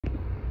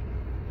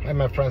Hi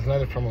my friends,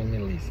 Nader from the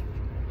Middle East.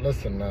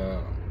 Listen,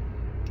 we're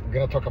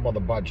gonna talk about the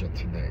budget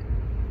today.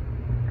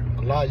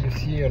 You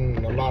see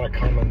in a lot of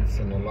comments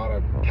and a lot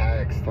of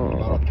text and a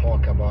lot of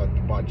talk about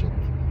the budget.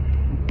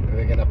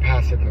 They're gonna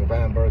pass it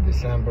November,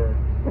 December.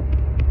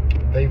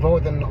 They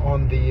voted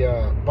on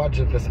the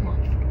budget this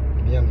month,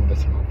 at the end of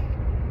this month.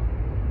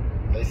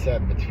 They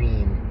said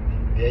between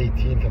the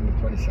 18th and the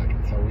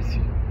 22nd, so we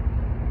see.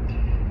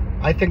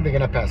 I think they're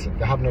gonna pass it.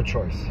 They have no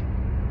choice.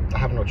 They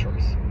have no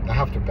choice. They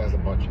have to pass the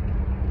budget.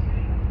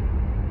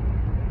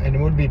 And it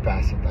would be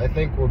passed. I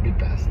think will be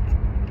passed.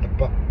 The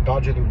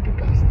budget will be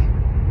passed.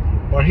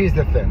 But here's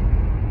the thing.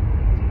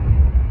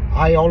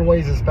 I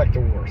always expect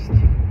the worst.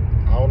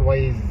 I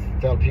always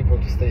tell people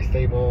to stay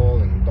stable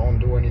and don't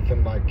do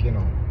anything like,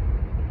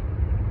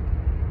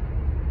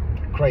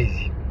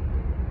 crazy.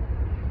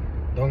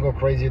 Don't go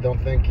crazy.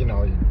 Don't think,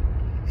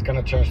 it's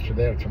gonna change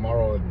today or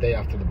tomorrow, or the day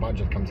after the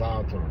budget comes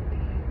out, or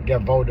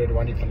get voted or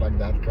anything like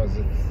that, because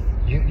it's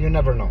you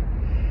never know.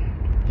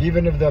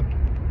 Even if the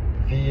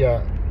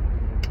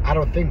I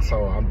don't think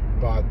so,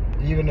 but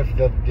even if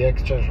the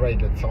exchange rate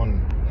that's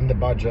in the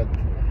budget,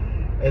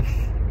 it's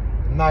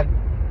not,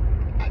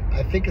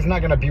 I think it's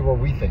not gonna be what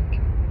we think.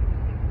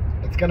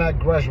 It's gonna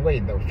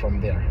graduate though from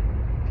there.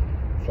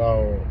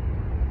 So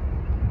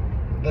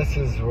this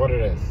is what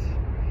it is.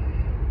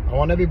 I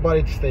want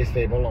everybody to stay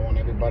stable. I want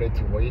everybody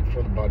to wait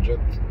for the budget.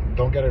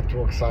 Don't get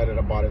too excited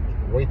about it.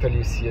 Wait till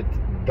you see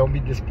it. Don't be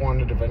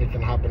disappointed if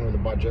anything happened with the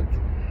budget.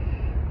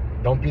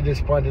 Don't be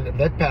disappointed if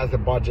they pass the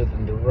budget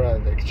and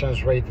the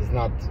exchange rate is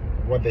not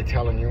what they're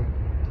telling you.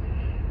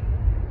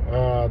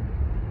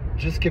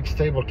 Just keep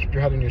stable, keep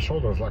your head on your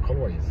shoulders like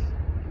always.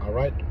 All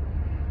right?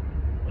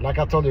 Like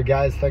I told you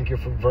guys, thank you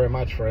very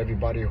much for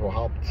everybody who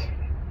helped.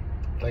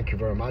 Thank you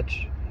very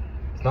much.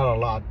 It's not a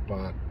lot,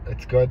 but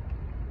it's good.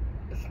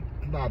 It's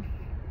not,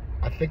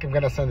 I think I'm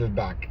gonna send it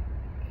back.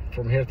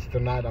 From here to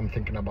tonight, I'm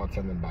thinking about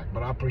sending it back.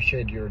 But I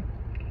appreciate your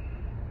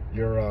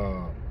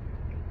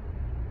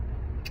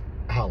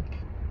help.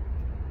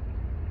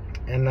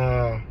 And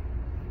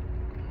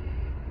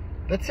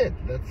that's it.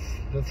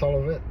 That's all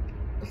of it.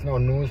 There's no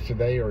news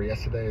today or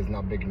yesterday. There's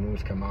not big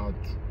news come out.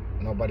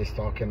 Nobody's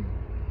talking.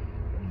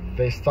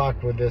 They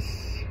stuck with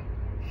this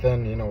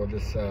thing, with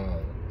this,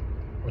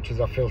 which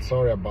is I feel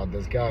sorry about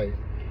this guy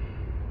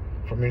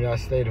from the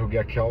United States who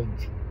got killed,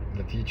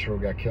 the teacher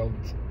who got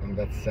killed, and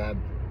that's sad.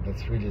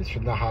 That's really, it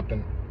should not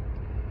happen,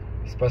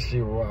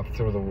 especially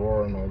after the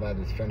war and all that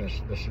is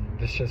finished.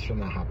 This shit should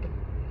not happen.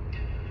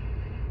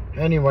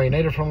 Anyway,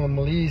 Nader from the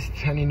Middle East.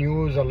 Any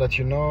news, I'll let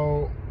you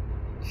know.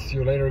 See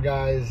you later,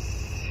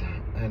 guys.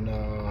 And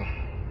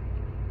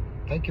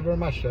thank you very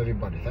much to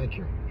everybody. Thank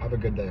you. Have a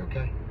good day,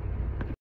 okay?